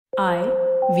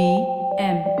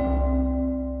IVM.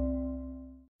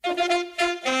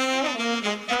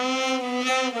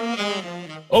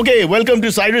 Okay, welcome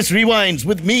to Cyrus Rewinds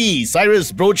with me,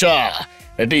 Cyrus Brocha.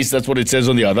 At least that's what it says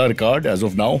on the Aadhaar card as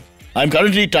of now. I'm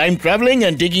currently time traveling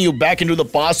and taking you back into the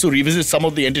past to revisit some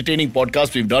of the entertaining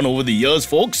podcasts we've done over the years,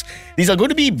 folks. These are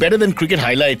going to be better than cricket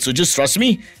highlights, so just trust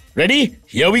me. Ready?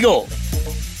 Here we go.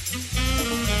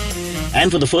 And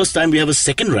for the first time, we have a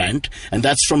second rant, and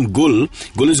that's from GUL.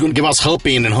 GUL is going to give us her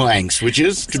pain and her angst, which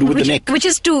is to do with the neck. Which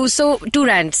is two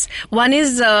rants. One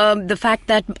is the fact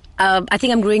that I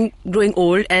think I'm growing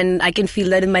old, and I can feel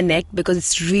that in my neck because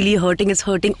it's really hurting. It's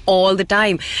hurting all the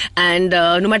time, and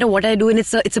no matter what I do, and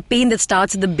it's a pain that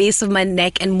starts at the base of my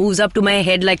neck and moves up to my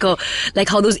head like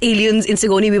how those aliens in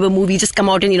Sigourney Weaver movie just come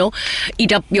out and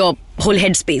eat up your whole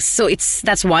head space. So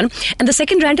that's one. And the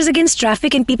second rant is against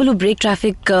traffic and people who break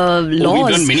traffic laws. We've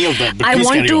done many of that. I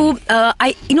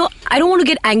don't want to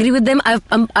get angry with them. I've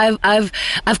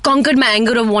conquered my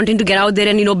anger of wanting to get out there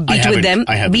and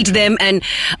beat them and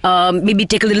maybe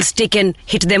take a little stick and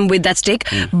hit them with that stick,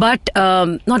 but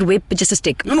not whip, but just a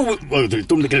stick. No,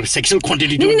 sexual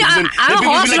quantity. No, I'm a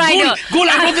horse rider. Go,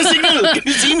 I got the signal. Can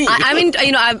you see me? I mean,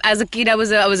 as a kid, I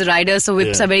was a rider, so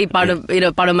whips are very part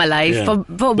of my life. Yeah. For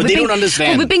but they don't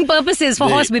understand. For whipping purposes, for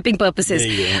horse whipping purposes.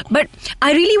 But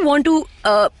I really want to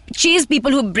chase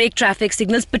people who break traffic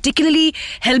signals, particularly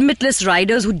helmetless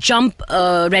riders who jump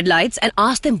red lights, and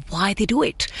ask them why they do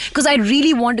it. Because I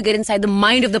really want to get inside the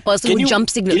mind of the person who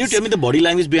jumps signals. Can you tell me the body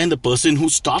language behind the person who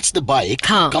starts the bike,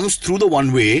 comes through the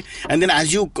one way, and then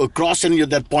as you cross and you're at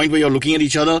that point where you're looking at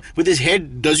each other, with his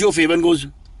head does you a favor and goes...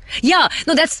 Yeah,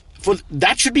 no, that's...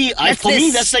 that should be... for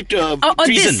me, that's like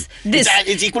treason.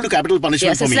 It's equal to capital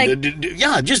punishment for me. Like,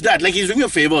 just that. Like he's doing you a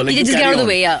favor. Like, just get out of the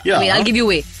way, I mean, I'll give you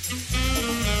way.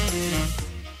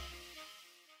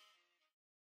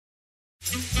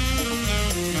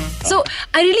 So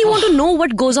I really want to know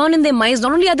what goes on in their minds.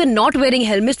 Not only are they not wearing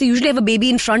helmets, they usually have a baby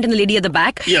in front and a lady at the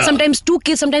back. Yeah. Sometimes 2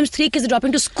 kids, sometimes 3 kids are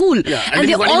dropping to school. Yeah. And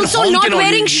they're also not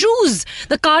wearing shoes.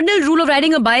 The cardinal rule of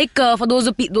riding a bike for those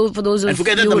of and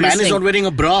forget that the man is not wearing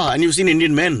a bra, and you've seen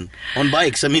Indian men on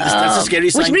bikes. I mean, that's a scary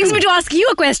sign. Which brings me to ask you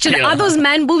a question. Yeah. Are those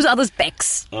man boobs, are those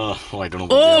pecs? I don't know.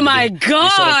 Oh my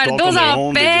God, those are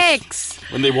pecs.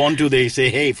 When they want to, they say,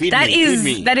 hey, feed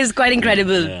me. That is quite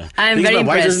incredible. Yeah. I'm very impressed.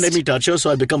 My wife doesn't let me touch her, so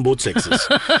I become both sexes.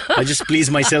 I just please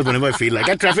myself whenever I feel like.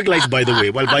 At traffic lights, by the way,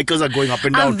 while bikers are going up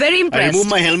and down. I'm very impressed. I remove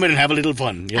my helmet and have a little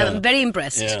fun. Yeah. I'm very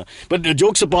impressed. Yeah. But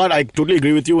jokes apart, I totally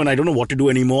agree with you, and I don't know what to do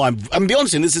anymore. I'm beyond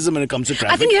cynicism when it comes to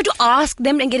traffic. I think you have to ask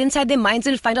them and get inside their minds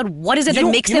and find out what is it that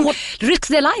makes them risk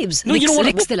their lives. No,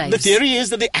 risk their lives. The theory is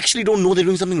that they actually don't know they're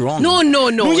doing something wrong. No. I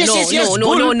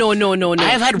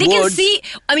have had they can see.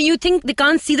 I mean, you think they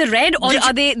can't see the red, or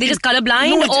are they just colorblind?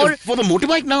 No, for the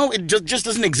motorbike now, it just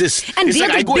doesn't exist. And it's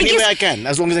like I go anywhere I can,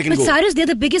 as long as I can go. But Cyrus, they're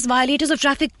the biggest violators of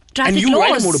traffic laws. And you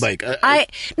ride a motorbike? I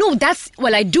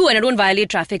do, and I don't violate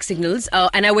traffic signals.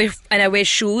 And I wear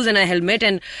shoes and a helmet.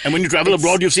 And when you travel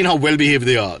abroad, you've seen how well behaved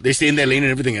they are. They stay in their lane and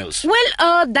everything else.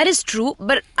 Well, that is true,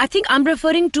 but I think I'm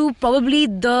referring to probably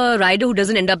the rider who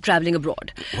doesn't end up traveling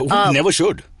abroad. Who never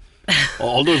should.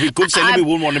 Although if we could send him,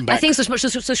 we won't want him back. I think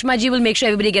Sushma ji will make sure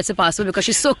everybody gets a passport because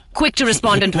she's so quick to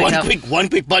respond on Twitter. one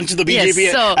quick punch to the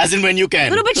BJP, as in when you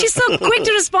can. No, but she's so quick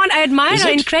to respond. I admire her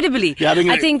incredibly. Yeah,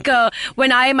 I think when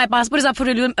my passport is up for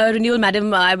renewal,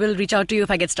 madam, I will reach out to you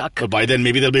if I get stuck. But by then,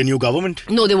 maybe there'll be a new government.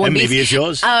 No, there won't be. Maybe it's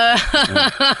yours.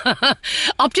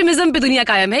 Optimism pe duniya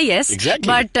kayam hai, yes. Exactly.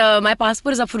 But my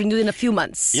passport is up for renewal in a few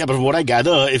months. Yeah, but what I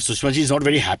gather, if Sushma ji is not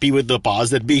very happy with the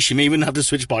powers that be, she may even have to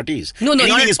switch parties. No,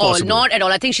 not at all. Not at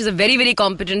all. I think she's a very, very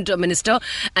competent minister,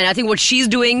 and I think what she's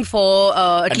doing for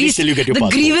at least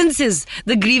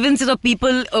the grievances of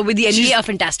people with the NDA are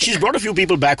fantastic. She's brought a few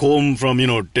people back home from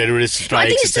terrorist strikes. I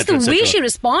think it's just the way she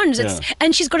responds,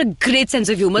 and she's got a great sense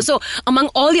of humor. So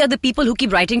among all the other people who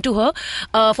keep writing to her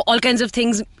for all kinds of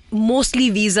things, mostly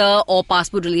visa or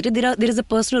passport related, there is a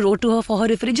person who wrote to her for her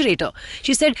refrigerator.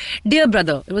 She said, "Dear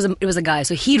brother," it was a guy,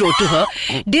 so he wrote to her,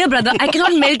 "Dear brother, I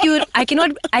cannot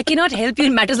help you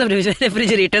in matters of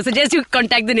refrigerator. Suggest you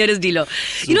contact the nearest dealer."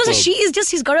 Superb. So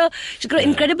she's got an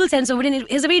incredible sense of it. And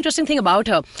here's a very interesting thing about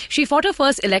her. She fought her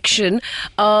first election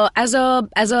as a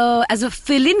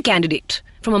fill-in candidate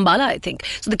from Ambala, I think.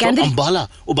 So the candidate... From Ambala?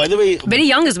 Oh, by the way... Very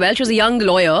young as well. She was a young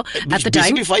lawyer at the time.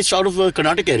 She basically fights out of the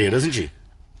Karnataka area, doesn't she?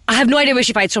 I have no idea where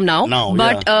she fights from now.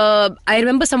 But I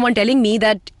remember someone telling me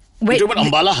that You're talking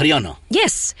about Ambala, Haryana.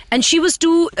 Yes, and she was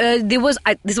too. This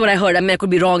is what I heard. I mean, I could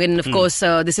be wrong, and of course,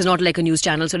 this is not like a news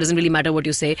channel, so it doesn't really matter what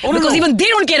you say because even they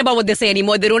don't care about what they say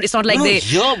anymore. They don't. It's not like they.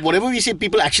 Here, whatever we say,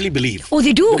 people actually believe. Oh,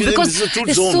 they do because this is a truth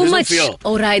there's zone. so There's much. No fear.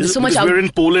 Oh, right. There's so much. We're in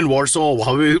Poland, Warsaw,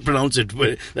 however you pronounce it.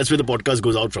 That's where the podcast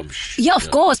goes out from. Yeah,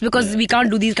 of course, because we can't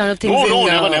do these kind of things. No,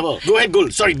 never. Go ahead, Gul.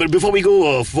 Sorry, but before we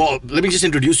go, let me just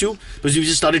introduce you because you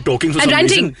just started talking for some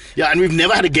reason. Yeah, and we've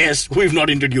never had a guest who we've not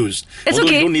introduced. It's Although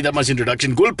okay. We don't need that much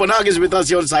introduction. Gul PANAG is with us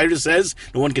here on Cyrus Says.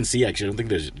 No one can see, actually. I don't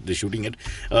think they're shooting it.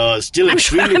 Still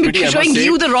extremely pretty, I must showing say.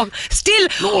 you the rock. Still,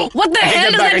 what the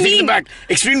hell does that mean?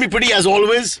 Extremely pretty as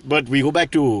always, but we go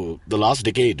back to the last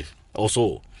decade or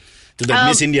so. To that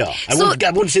Miss India.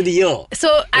 I won't say the year.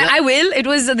 So I will. It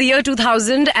was the year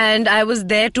 2000 and I was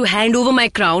there to hand over my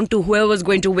crown to whoever was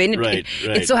going to win. Right.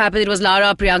 It so happened it was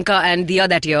Lara, Priyanka and Diya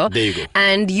that year. There you go.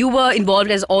 And you were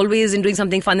involved as always in doing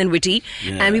something fun and witty.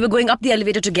 Yeah. And we were going up the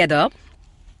elevator together.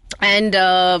 And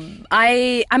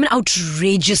I'm an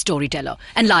outrageous storyteller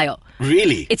and liar.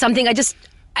 Really? It's something I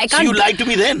can't... So you lied to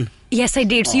me then? Yes, I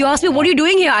did. So you asked me, what are you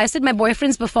doing here? I said, my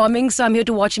boyfriend's performing, so I'm here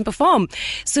to watch him perform.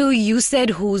 So you said,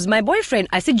 who's my boyfriend?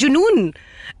 I said, Junoon.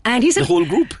 And he said... The whole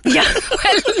group? Yeah.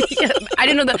 Well, yeah, I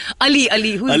didn't know Ali.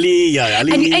 Ali, yeah.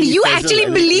 Ali. And you actually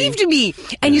believed me.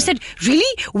 And you said, really?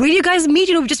 Where do you guys meet?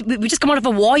 You know, we just come out of a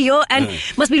war here and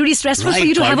must be really stressful for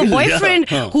you to have a boyfriend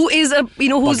who is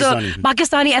who's Pakistani. A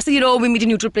Pakistani. I said, we meet in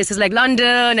neutral places like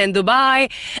London and Dubai.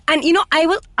 And,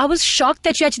 I was shocked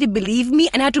that you actually believed me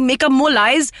and I had to make up more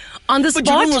lies on the spot.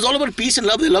 But Junoon was all about peace and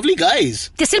love. They're lovely guys.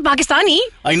 They're still Pakistani.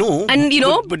 I know. And,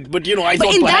 But I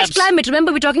thought in perhaps... that climate,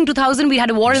 remember we're talking 2000, we had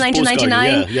a war in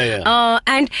 1999. Yeah.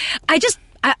 And I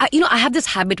have this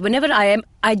habit, whenever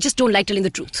I just don't like telling the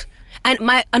truth. And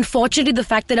unfortunately, the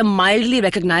fact that I'm mildly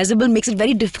recognizable makes it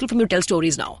very difficult for me to tell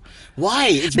stories now. Why?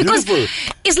 It's because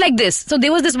beautiful. It's like this. So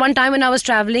there was this one time when I was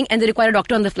traveling and they required a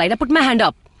doctor on the flight. I put my hand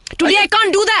up. Today I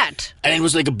can't do that. And it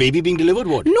was like a baby being delivered,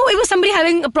 what? No, it was somebody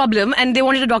having a problem and they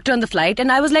wanted a doctor on the flight.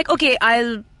 And I was like, okay,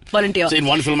 I'll volunteer. So in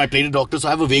one film I played a doctor, so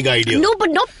I have a vague idea. No,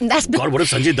 that's... God, what if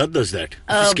Sanjay Dutt does that?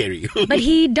 Scary. But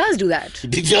he does do that.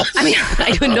 He does? I mean,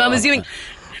 I don't know, I'm assuming...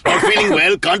 Not feeling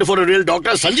well, can't afford a real doctor,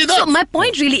 Sanjay Dutt. So my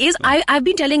point really is, I've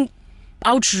been telling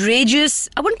outrageous,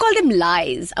 I wouldn't call them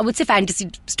lies, I would say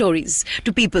fantasy stories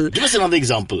to people. Give us another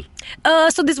example.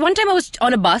 So this one time I was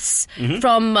on a bus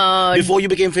from... Before you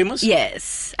became famous?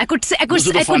 Yes. I could get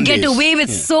days. away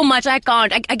with so much. I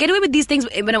can't. I get away with these things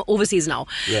when I'm overseas now.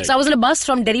 Right. So I was on a bus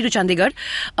from Delhi to Chandigarh.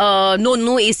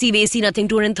 No AC, nothing,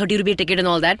 230 rupee ticket and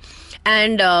all that.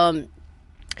 And...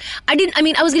 I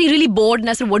was getting really bored and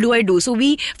I said, what do I do? So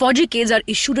we, 4G kids, are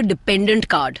issued a dependent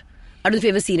card. I don't know if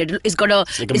you've ever seen it. It's got a...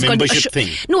 It's like a membership thing.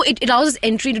 No, it allows us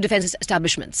entry into defense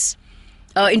establishments.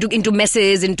 Into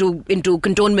messes, into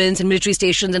cantonments and military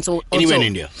stations and so... Anywhere in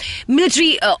India?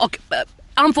 Military,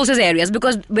 armed forces areas,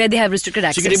 because where they have restricted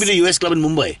access. So you can be to a US club in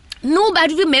Mumbai? No, but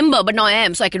I remember, but now I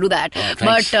am, so I can do that. Thanks.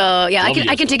 But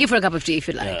I can take you for a cup of tea if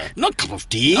you like. Not cup of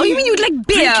tea. Oh, you mean you'd like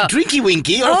beer? Drinky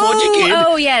winky. You're a 4G kid.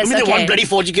 Oh, yes. I mean, the one bloody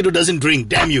 4G kid who doesn't drink.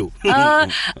 Damn you.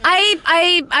 I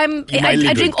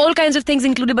drink all kinds of things,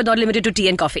 included but not limited to tea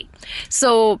and coffee.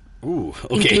 So. Ooh,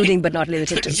 okay. Including but not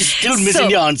limited to. You're still Miss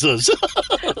India answers.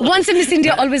 Once a Miss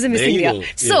India, always a Miss India. Go.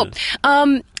 So,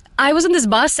 I was on this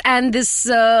bus and this,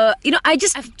 I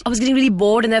was getting really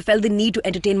bored and I felt the need to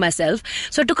entertain myself.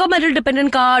 So I took out my little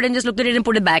dependent card and just looked at it and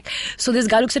put it back. So this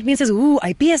guy looks at me and says, ooh,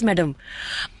 IPS, madam.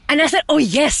 And I said, oh,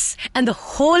 yes. And the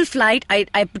whole flight, I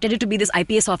pretended to be this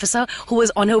IPS officer who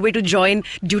was on her way to join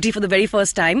duty for the very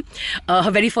first time. Her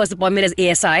very first appointment as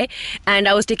ASI. And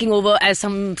I was taking over as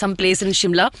some place in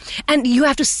Shimla. And you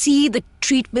have to see the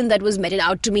treatment that was meted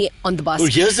out to me on the bus. Well,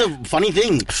 here's the funny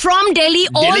thing. From Delhi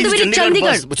all the way to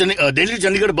Chandigarh. Delhi to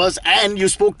Chandigarh bus, and you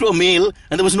spoke to a male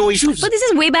and there was no issues. But this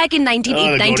is way back in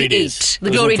 1998.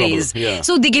 The glory days. Yeah.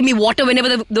 So they gave me water whenever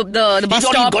the bus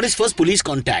stop. He got his first police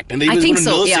contact. And he I was think going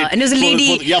to so, nurse yeah. And there's a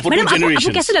lady. For 2 generations.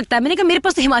 आपको कैसे लगता है? मैंने कहा मेरे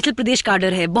पास तो हिमाचल प्रदेश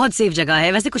कार्डर है, बहुत सेफ जगह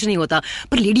है, वैसे कुछ नहीं होता.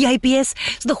 But lady IPS,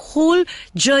 so the whole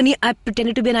journey I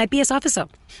pretended to be an IPS officer.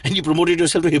 And you promoted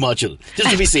yourself to Himachal just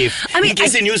to be safe. In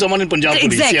case they knew someone in Punjab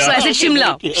police. Exactly. Yeah. So I said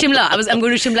Shimla. I'm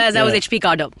going to Shimla as I was HP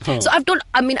cadre. So I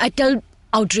tell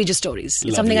outrageous stories.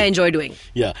 It's something I enjoy doing.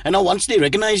 Yeah. And now once they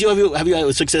recognize you, have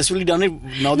you successfully done it?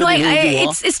 Now that they know who you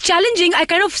are? It's challenging. I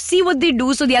kind of see what they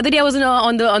do. So the other day I was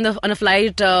on a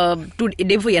flight day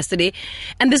before yesterday,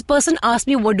 and this person asked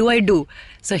me, what do I do?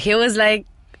 So here was like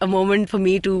a moment for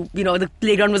me to, the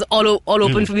playground was all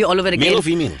open for me all over again. Male or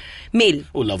female? Male.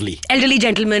 Oh, lovely. Elderly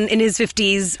gentleman in his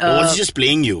 50s. Was he just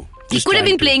playing you? He could have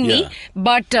been playing me,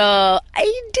 but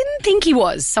I didn't think he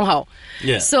was somehow.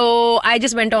 Yeah. So I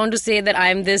just went on to say that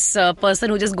I'm this person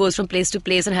who just goes from place to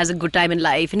place and has a good time in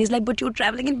life. And he's like, but you're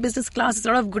traveling in business class. It's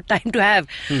not a good time to have.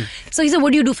 So he said,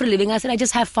 what do you do for a living? I said, I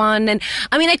just have fun. And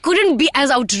I mean, I couldn't be as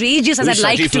outrageous as I'd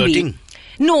like to flirting?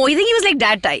 be. No, I think he was like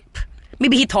that type.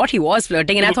 Maybe he thought he was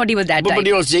flirting and I thought he was that type. But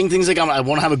he was saying things like, I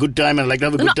want to have a good time and I like to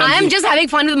have a good time. I'm just having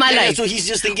fun with my life. So he's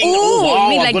just thinking, wow, you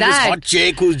mean I've like got this that? hot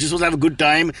chick who just wants to have a good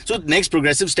time. So next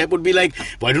progressive step would be like,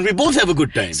 why don't we both have a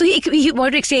good time? So he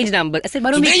wanted to exchange numbers. I said, why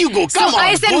don't we... there you go, come on.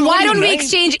 I said, why don't we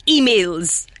exchange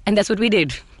emails? And that's what we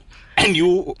did. And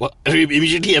you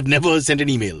immediately have never sent an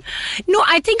email. No,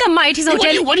 I think I might. He's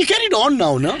hotel. What do you carry it on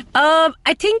now, no?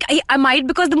 I think I might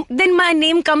because then my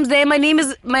name comes there. My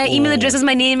email address is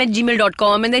my name at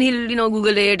gmail.com and then he'll,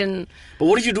 Google it and... But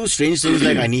what if you do strange things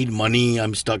like, I need money,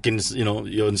 I'm stuck in,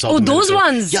 you're in South America. Those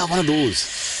ones? Yeah, one of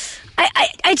those.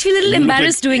 I feel a little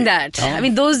embarrassed doing that. Huh? I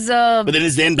mean, those... but then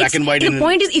it's there in black and white. The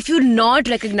point is, if you're not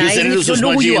recognized, you don't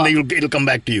know who you are. and it'll come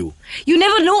back to you. You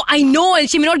never know. I know, and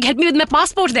she may not get me with my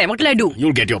passport there. What will I do?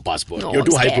 You'll get your passport. No, you're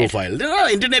too I'm high profile. The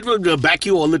internet will back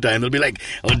you all the time. They'll be like,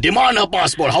 demand her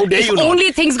passport. How dare you not?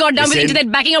 Only things got done with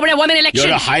internet backing up in a woman election.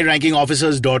 You're a high-ranking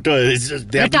officer's daughter.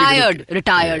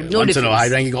 Retired. No difference. A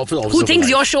high-ranking officer. Who thinks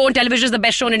your show on television is the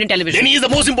best show on Indian television? Then he is the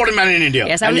most important man in India.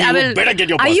 Yes, I will. You better get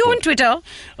your passport. Are you on Twitter?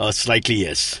 Slightly,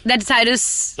 yes. That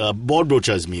Cyrus... Board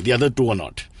Brocha is me. The other two are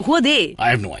not. Who are they? I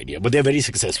have no idea, but they're very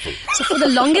successful. So for the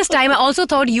longest time, I also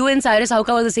thought you and Cyrus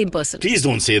Hauka were the same person. Please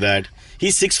don't say that.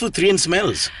 He's 6'3" and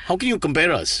smells. How can you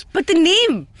compare us? But the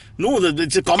name... No,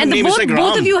 it's a common name. It's like Ram.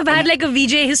 Both of you have had like a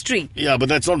VJ history. Yeah, but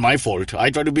that's not my fault. I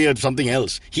try to be something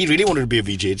else. He really wanted to be a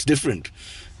VJ. It's different.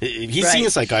 He's seeing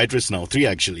a psychiatrist now. 3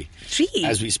 actually. 3?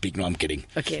 As we speak. No, I'm kidding.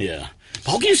 Okay. Yeah.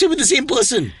 How can you say with the same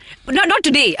person? But not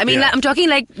today. I mean, I'm talking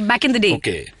like back in the day.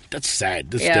 Okay. That's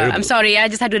sad. That's terrible. I'm sorry. I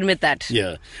just had to admit that.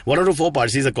 Yeah. 1 out of 4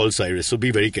 Parsis are called Cyrus, so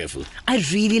be very careful. I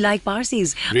really like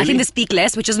Parsis. Really? I think they speak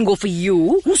less, which doesn't go for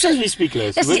you. Who says we speak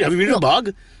less? Have you been to a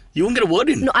Bagh? You won't get a word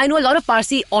in. No, I know a lot of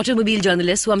Parsi automobile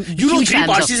journalists who I'm You know huge 3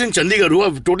 fans Parsis of. in Chandigarh who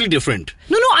are totally different.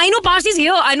 No, I know Parsis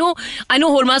here. I know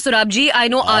Horma Surabji. I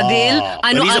know Adil.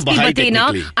 I know but he's a Aspi Bahai Batena.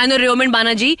 technically. I know Raymond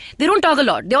Banaji. They don't talk a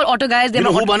lot. They're all auto guys. You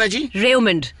know who Banaji?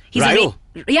 Raymond. Rayo?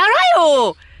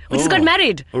 Rayo. We just got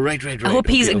married. Oh, right. I hope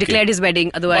he's declared his wedding.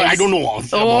 Otherwise, I don't know.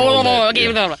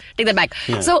 Okay, take that back.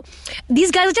 Yeah. So these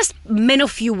guys are just men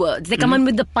of few words. They come on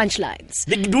with the punchlines.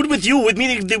 They do it with you. With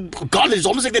me, God, it's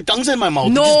almost like their tongues are in my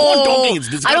mouth. No, they just go on talking. It's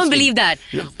disgusting. I don't believe that.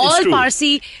 Yeah, all true.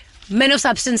 Parsi men of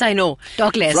substance I know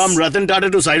talk less. From Ratan Tata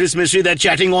to Cyrus Mystery, they're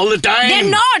chatting all the time. They're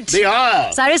not. They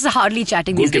are. Cyrus is hardly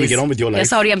chatting these days. Can we get on with your life? Yeah,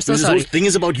 sorry, I'm so sorry. This whole thing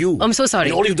is about you. I'm so sorry.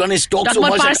 And all you've done is talk so about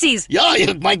much. Parsis.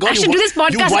 Yeah, my God. I should do this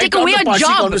podcast, take away a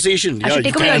job. Conversation. I should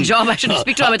take away a job. I should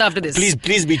speak to Amit after this.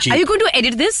 Please be cheap. Are you going to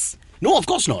edit this? No, of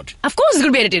course not. Of course it's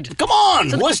going to be edited. Come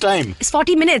on, worst time. It's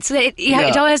 40 minutes.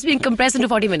 It all has been compressed into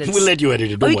 40 minutes. We'll let you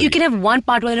edit it. Don't worry. You can have one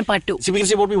part 1 and part 2. See, we can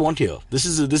say what we want here. This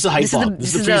is a high part.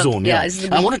 This is the free zone. Yeah.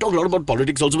 I want to talk a lot about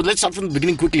politics also, but let's start from the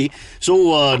beginning quickly.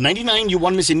 So, 99, you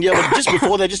won Miss India, but just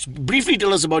before that, just briefly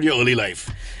tell us about your early life.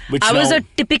 I was a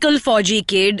typical Fauji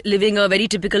kid, living a very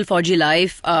typical Fauji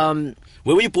life.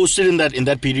 Where were you posted in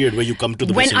that period where you come to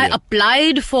the Miss India? When I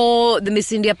applied for the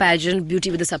Miss India pageant,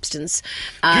 Beauty with a Substance.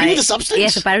 Beauty with a Substance?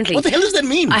 Yes, apparently. What the hell does that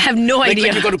mean? I have no idea.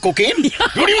 Like you got a cocaine? Beauty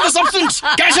with a Substance!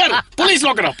 Catch her! Police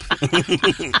lock her up!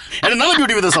 And another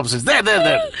Beauty with a Substance. There.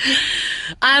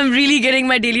 I'm really getting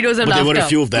my daily dose of laughter. There were a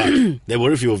few of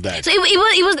that. So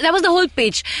that was the whole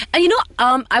pitch. And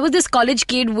I was this college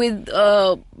kid with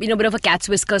a bit of a cat's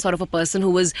whisker sort of a person who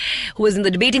was in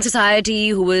the debating society,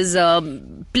 who was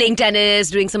playing tennis,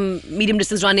 doing some medium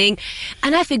distance running,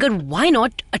 and I figured why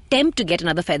not attempt to get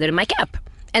another feather in my cap,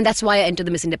 and that's why I entered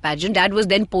the Miss India pageant. Dad was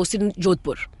then posted in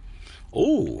Jodhpur.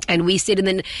 Oh. And we stayed in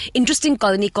an interesting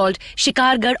colony called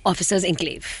Shikargarh Officers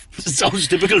Enclave. Sounds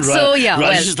typical, right? So, yeah.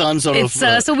 Rajasthan sort of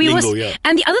so we lingo, was,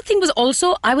 and the other thing was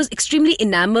also, I was extremely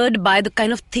enamored by the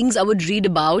kind of things I would read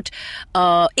about.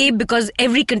 Because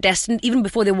every contestant, even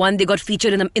before they won, they got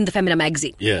featured in the Femina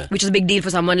magazine. Yeah. Which is a big deal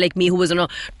for someone like me who was on a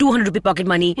 200 rupee pocket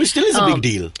money. Which still is a big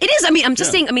deal. It is. I mean, I'm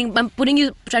just saying, I'm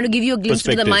trying to give you a glimpse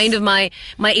into the mind of my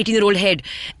 18-year-old head.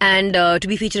 And to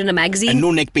be featured in a magazine. And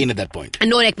no neck pain at that point. And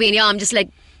no neck pain, yeah. I'm just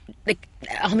like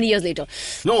how many years later?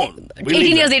 No,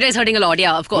 18 years later is hurting a lot,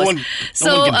 yeah, of course. No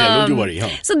one can tell, don't you worry. Huh?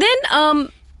 So then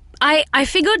I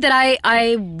figured that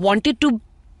I wanted to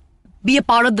be a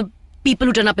part of the people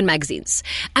who turn up in magazines.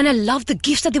 And I love the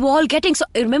gifts that they were all getting. So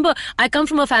remember, I come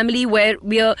from a family where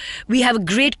we have a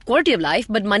great quality of life,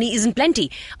 but money isn't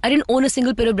plenty. I didn't own a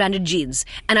single pair of branded jeans.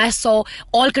 And I saw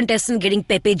all contestants getting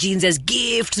Pepe jeans as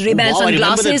gifts, Ray-Ban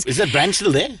sunglasses. Is that brand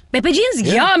still there? Pepe jeans?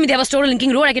 Yeah, I mean, they have a store in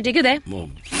Linking Road. I can take you there. Oh,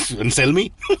 and sell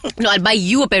me? No, I'll buy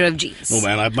you a pair of jeans. No,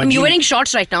 man. You're wearing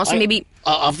shorts right now, so maybe...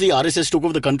 After the RSS took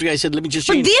over the country, I said, let me just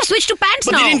change. But they have switched to pants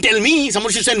now. But they didn't tell me.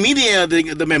 Someone should send me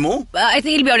the memo. I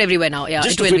think it'll be out everywhere now. Yeah,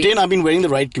 just to fit in, I've been wearing the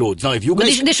right clothes. Now, if you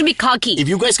guys... They should be khaki. If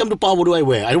you guys come to PA, what do I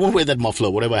wear? I don't want to wear that muffler,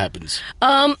 whatever happens.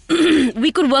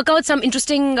 We could work out some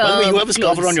interesting By the way, you have a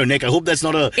scarf around your neck. I hope that's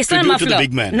not a tribute to the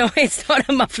big man. No, it's not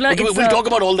a muffler. Okay, we'll talk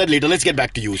about all that later. Let's get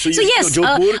back to you. So yes, you're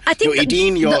Jodhpur, I think you're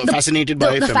 18, you're fascinated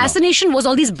by the fascination was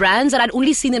all these brands that I'd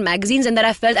only seen in magazines and that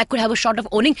I felt I could have a shot of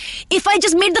owning if I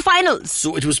just made the finals.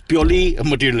 So it was purely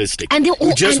materialistic. And you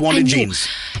just wanted jeans.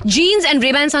 Jeans and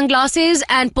Ray-Ban sunglasses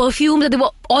and perfume that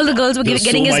all the girls were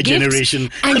getting as my gifts. Generation.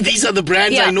 And these are the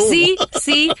brands I know.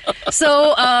 See.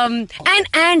 So,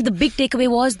 and the big takeaway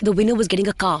was the winner was getting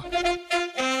a car.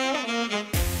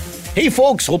 Hey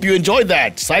folks, hope you enjoyed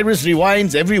that. Cyrus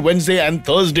Rewinds every Wednesday and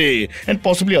Thursday. And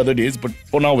possibly other days, but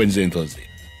for now Wednesday and Thursday.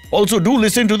 Also do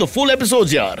listen to the full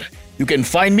episodes, yaar. You can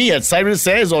find me at Cyrus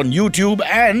Says on YouTube,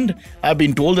 and I've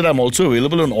been told that I'm also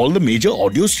available on all the major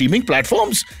audio streaming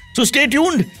platforms. So stay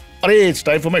tuned. Arey, it's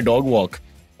time for my dog walk.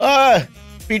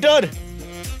 Peter,